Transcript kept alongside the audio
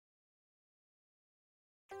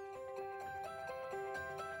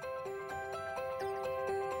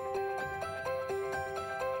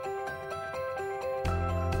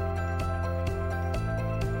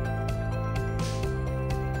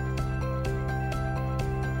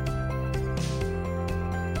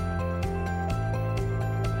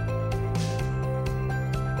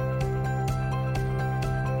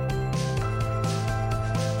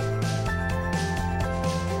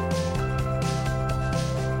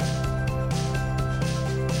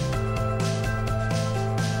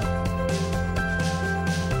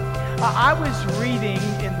I was reading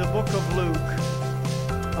in the book of Luke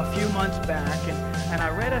a few months back, and I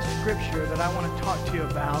read a scripture that I want to talk to you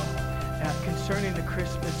about concerning the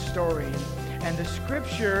Christmas story. And the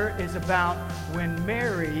scripture is about when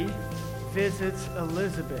Mary visits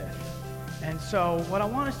Elizabeth. And so what I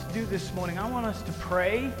want us to do this morning, I want us to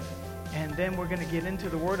pray, and then we're going to get into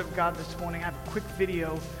the Word of God this morning. I have a quick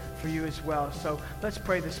video for you as well. So let's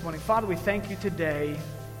pray this morning. Father, we thank you today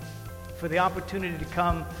for the opportunity to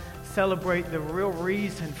come celebrate the real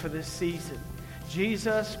reason for this season.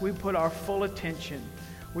 Jesus, we put our full attention,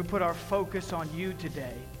 we put our focus on you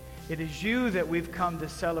today. It is you that we've come to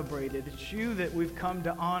celebrate. It is you that we've come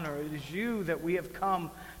to honor. It is you that we have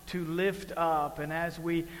come to lift up. And as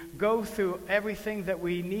we go through everything that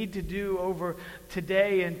we need to do over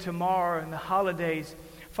today and tomorrow and the holidays,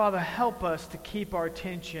 Father, help us to keep our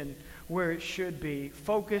attention where it should be,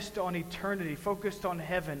 focused on eternity, focused on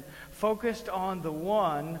heaven, focused on the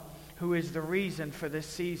one who is the reason for this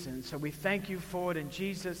season. So we thank you for it in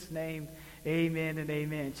Jesus' name. Amen and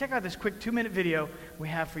amen. Check out this quick 2-minute video we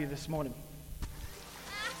have for you this morning.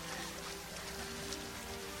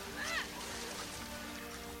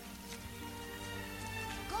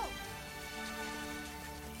 Go.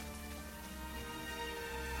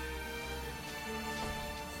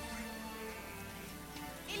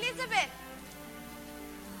 Elizabeth!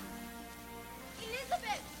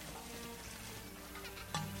 Elizabeth!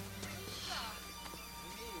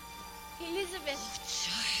 Elizabeth!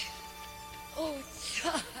 Oh,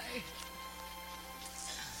 child.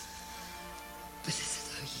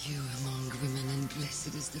 Blessed are you among women, and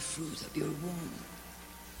blessed is the fruit of your womb.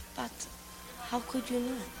 But how could you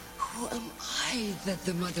know? Who am I that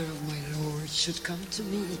the mother of my Lord should come to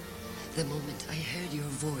me? The moment I heard your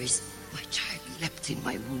voice, my child leapt in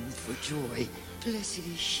my womb for joy. Blessed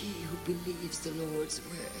is she who believes the Lord's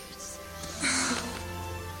words.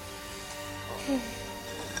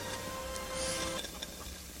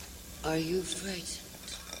 Are you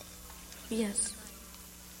frightened? Yes.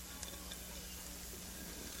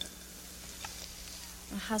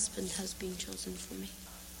 A husband has been chosen for me.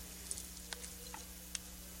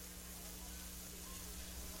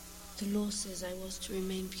 The law says I was to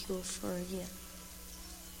remain pure for a year.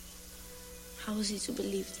 How is he to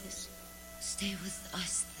believe this? Stay with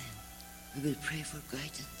us, then. We will pray for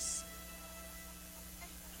guidance.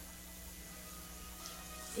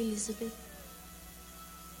 Elizabeth?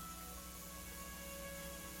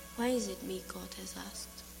 Why is it me God has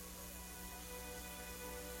asked?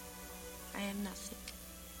 I am nothing.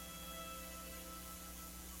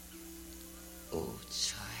 Oh,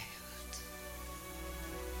 child.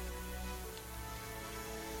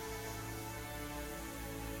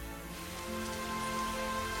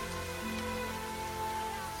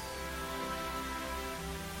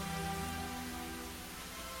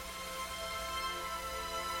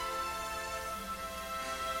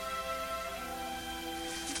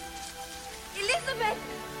 Elizabeth!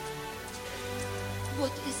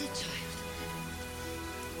 What is it, child?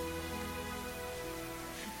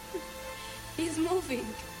 He's moving.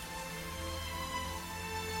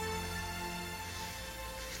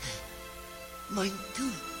 Mine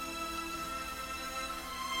too.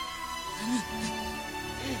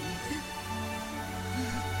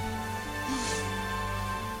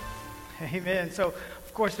 Amen. So,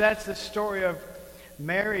 of course, that's the story of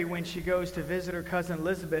Mary when she goes to visit her cousin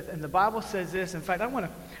Elizabeth. And the Bible says this. In fact, I want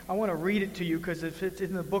to read it to you because it's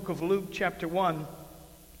in the book of Luke chapter 1.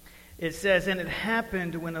 It says, "And it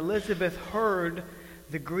happened when Elizabeth heard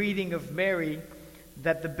the greeting of Mary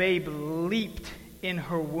that the babe leaped in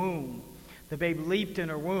her womb." The babe leaped in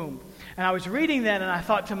her womb. And I was reading that and I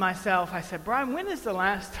thought to myself, I said, Brian, when is the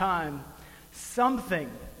last time something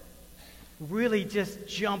really just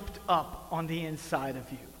jumped up on the inside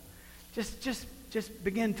of you? Just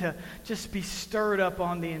begin to just be stirred up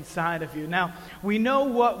on the inside of you. Now, we know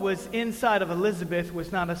what was inside of Elizabeth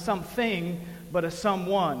was not a something, but a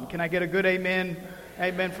someone. Can I get a good amen?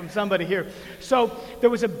 Amen from somebody here. So there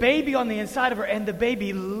was a baby on the inside of her, and the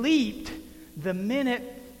baby leaped the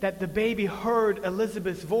minute that the baby heard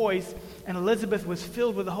Elizabeth's voice, and Elizabeth was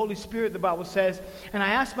filled with the Holy Spirit, the Bible says. And I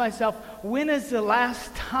asked myself, when is the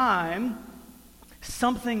last time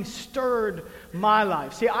something stirred my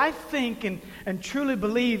life? See, I think and truly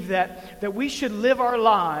believe that we should live our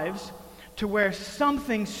lives to where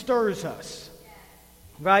something stirs us.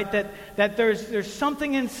 Right? That there's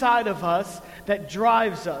something inside of us that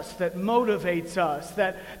drives us, that motivates us,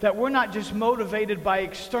 that we're not just motivated by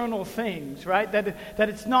external things, right? That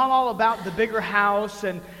it's not all about the bigger house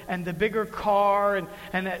and the bigger car,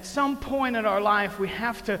 and at some point in our life we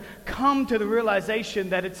have to come to the realization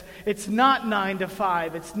that it's not 9 to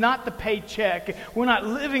 5, it's not the paycheck. We're not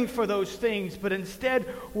living for those things, but instead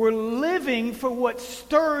we're living for what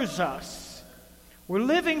stirs us. We're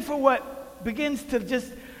living for what begins to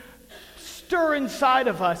just stir inside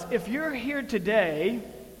of us. If you're here today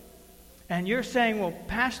and you're saying, well,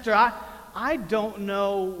 Pastor, I don't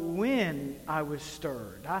know when I was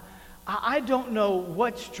stirred. I don't know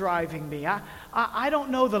what's driving me. I don't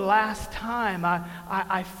know the last time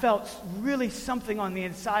I felt really something on the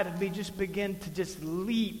inside of me just begin to just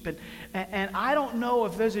leap. And I don't know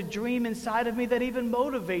if there's a dream inside of me that even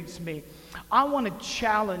motivates me. I want to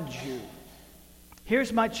challenge you.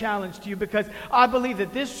 Here's my challenge to you, because I believe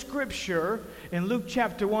that this scripture in Luke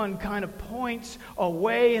chapter 1 kind of points a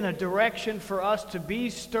way and a direction for us to be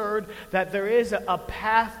stirred, that there is a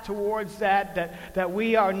path towards that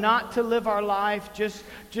we are not to live our life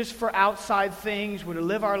just for outside things. We're to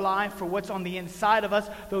live our life for what's on the inside of us,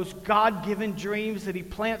 those God-given dreams that He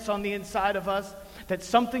plants on the inside of us, that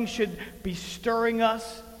something should be stirring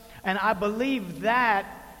us. And I believe that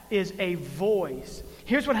is a voice.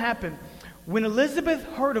 Here's what happened. When Elizabeth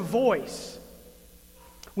heard a voice,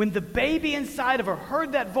 when the baby inside of her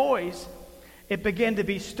heard that voice, it began to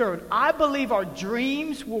be stirred. I believe our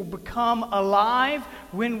dreams will become alive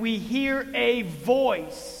when we hear a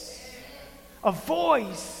voice. A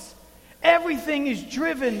voice. Everything is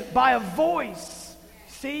driven by a voice.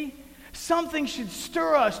 See? Something should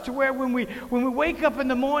stir us to where when we wake up in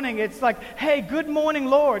the morning, it's like, hey, good morning,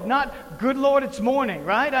 Lord. Not, good Lord, it's morning,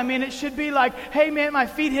 right? I mean, it should be like, hey, man, my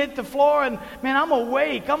feet hit the floor and, man, I'm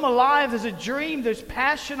awake. I'm alive. There's a dream. There's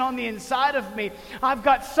passion on the inside of me. I've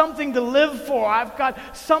got something to live for. I've got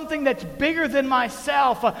something that's bigger than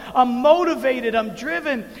myself. I'm motivated. I'm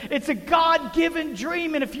driven. It's a God-given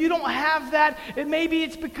dream. And if you don't have that, maybe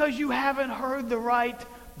it's because you haven't heard the right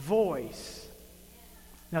voice.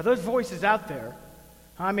 Now, there's voices out there.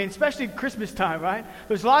 I mean, especially Christmas time, right?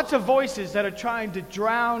 There's lots of voices that are trying to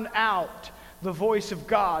drown out the voice of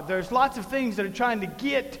God. There's lots of things that are trying to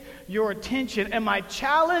get your attention. And my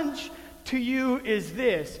challenge to you is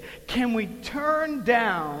this. Can we turn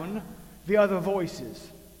down the other voices?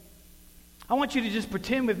 I want you to just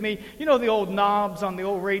pretend with me, you know the old knobs on the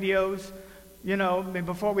old radios? You know,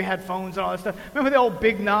 before we had phones and all that stuff. Remember the old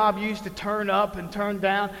big knob you used to turn up and turn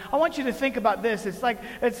down? I want you to think about this. It's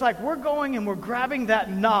like we're going and we're grabbing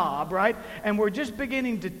that knob, right? And we're just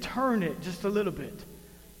beginning to turn it just a little bit.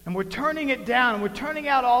 And we're turning it down, and we're turning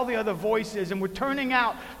out all the other voices, and we're tuning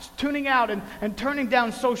out and turning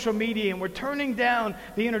down social media, and we're turning down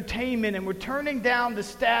the entertainment, and we're turning down the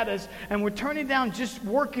status, and we're turning down just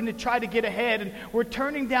working to try to get ahead, and we're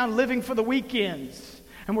turning down living for the weekends.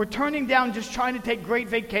 And we're turning down just trying to take great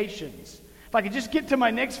vacations. If I could just get to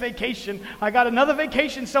my next vacation, I got another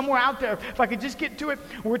vacation somewhere out there. If I could just get to it.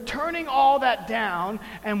 We're turning all that down,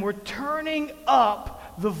 and we're turning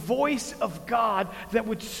up the voice of God that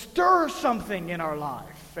would stir something in our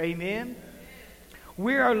life. Amen?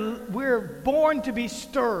 We're born to be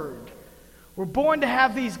stirred. We're born to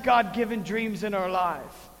have these God-given dreams in our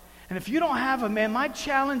life. And if you don't have them, man, my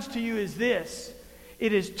challenge to you is this.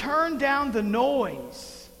 It is turn down the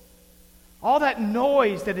noise. All that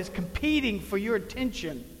noise that is competing for your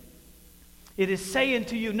attention. It is saying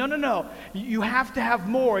to you, no. You have to have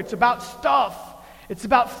more. It's about stuff. It's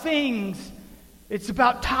about things. It's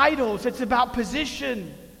about titles. It's about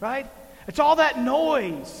position, right? It's all that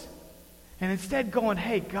noise. And instead going,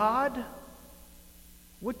 hey, God,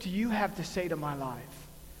 what do you have to say to my life?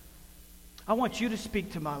 I want you to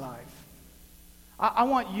speak to my life. I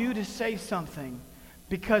want you to say something.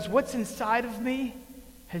 Because what's inside of me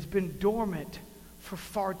has been dormant for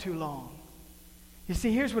far too long. You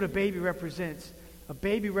see, here's what a baby represents. A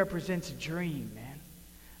baby represents a dream, man.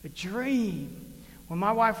 A dream. When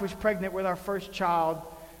my wife was pregnant with our first child,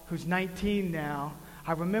 who's 19 now,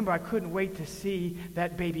 I remember I couldn't wait to see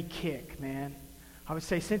that baby kick, man. I would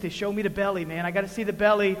say, Cynthia, show me the belly, man. I got to see the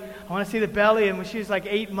belly. I want to see the belly. And when she was like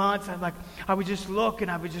 8 months, I would just look and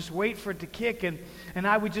I would just wait for it to kick. And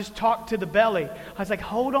I would just talk to the belly. I was like,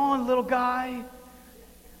 hold on, little guy.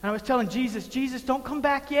 And I was telling Jesus, don't come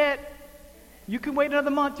back yet. You can wait another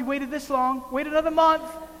month. You waited this long. Wait another month.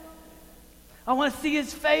 I want to see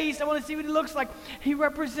his face. I want to see what he looks like. He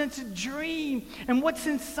represents a dream. And what's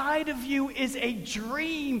inside of you is a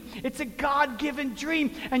dream. It's a God-given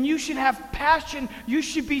dream. And you should have passion. You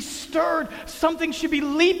should be stirred. Something should be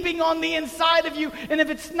leaping on the inside of you. And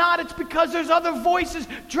if it's not, it's because there's other voices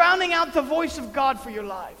drowning out the voice of God for your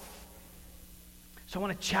life. So I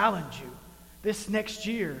want to challenge you this next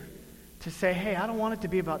year to say, hey, I don't want it to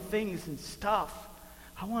be about things and stuff.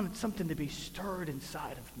 I want something to be stirred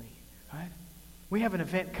inside of me, right? We have an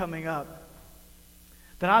event coming up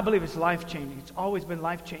that I believe is life-changing. It's always been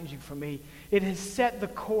life-changing for me. It has set the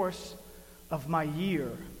course of my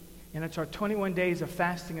year. And it's our 21 days of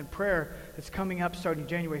fasting and prayer that's coming up starting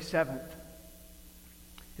January 7th.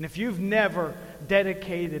 And if you've never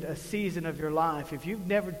dedicated a season of your life, if you've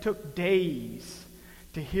never took days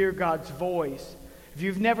to hear God's voice, if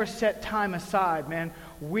you've never set time aside, man,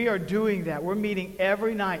 we are doing that. We're meeting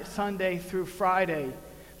every night, Sunday through Friday,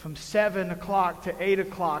 from 7 o'clock to 8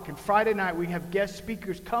 o'clock. And Friday night we have guest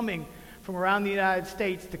speakers coming from around the United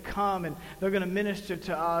States to come, and they're going to minister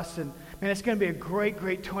to us. And man, it's going to be a great,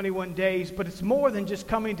 great 21 days. But it's more than just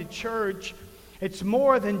coming to church. It's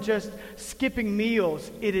more than just skipping meals.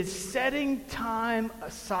 It is setting time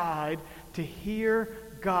aside to hear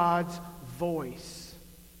God's voice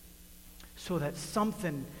so that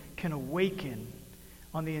something can awaken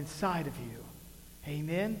on the inside of you.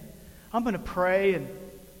 Amen? I'm going to pray, and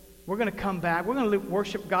we're going to come back. We're going to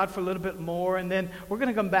worship God for a little bit more, and then we're going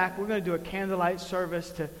to come back. We're going to do a candlelight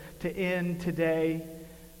service to end today.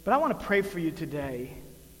 But I want to pray for you today.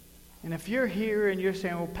 And if you're here and you're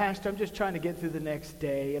saying, well, Pastor, I'm just trying to get through the next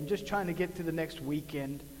day. I'm just trying to get through the next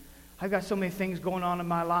weekend. I've got so many things going on in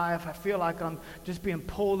my life. I feel like I'm just being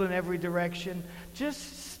pulled in every direction.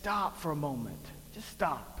 Just stop for a moment. Just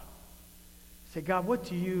stop. Say, God, what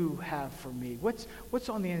do you have for me? What's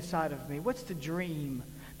on the inside of me? What's the dream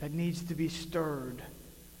that needs to be stirred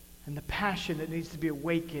and the passion that needs to be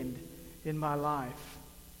awakened in my life?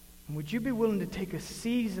 And would you be willing to take a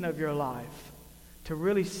season of your life to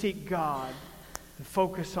really seek God and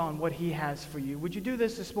focus on what he has for you? Would you do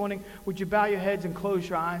this morning? Would you bow your heads and close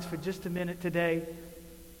your eyes for just a minute today?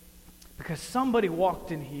 Because somebody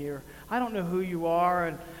walked in here. I don't know who you are,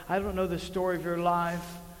 and I don't know the story of your life,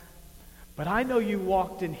 but I know you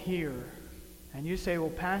walked in here and you say, well,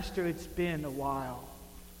 Pastor, it's been a while.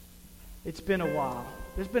 It's been a while.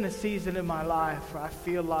 There's been a season in my life where I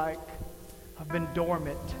feel like I've been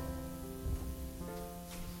dormant.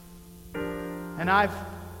 And I've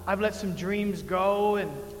let some dreams go,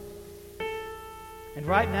 and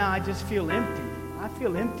right now I just feel empty. I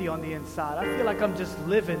feel empty on the inside. I feel like I'm just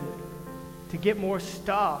living to get more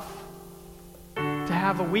stuff, to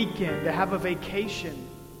have a weekend, to have a vacation.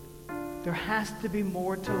 There has to be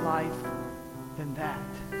more to life than that.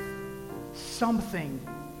 Something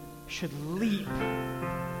should leap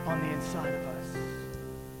on the inside of us.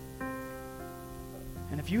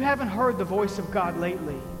 And if you haven't heard the voice of God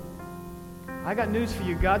lately, I got news for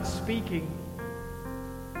you. God's speaking.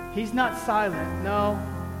 He's not silent. No.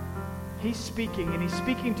 He's speaking, and he's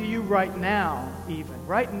speaking to you right now, even.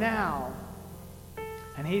 Right now.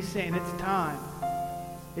 And he's saying, it's time.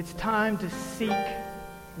 It's time to seek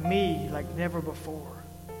me like never before.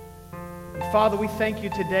 And Father, we thank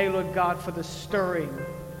you today, Lord God, for the stirring,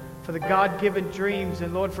 for the God-given dreams.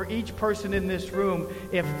 And Lord, for each person in this room,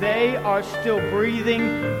 if they are still breathing,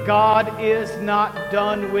 God is not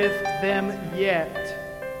done with them yet.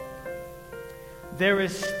 There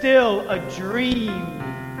is still a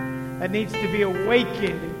dream that needs to be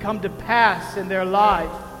awakened and come to pass in their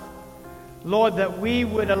life. Lord, that we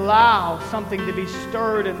would allow something to be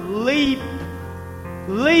stirred and leap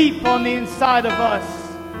on the inside of us.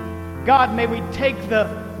 God, may we take the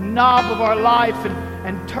knob of our life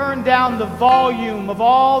and turn down the volume of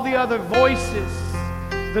all the other voices,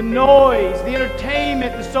 the noise, the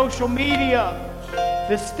entertainment, the social media,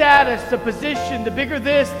 the status, the position, the bigger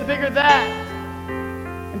this, the bigger that,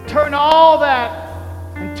 and turn all that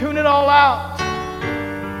and tune it all out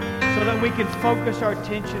so that we can focus our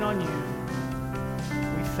attention on you.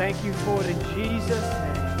 We thank you for it in Jesus'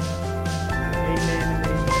 name. Amen.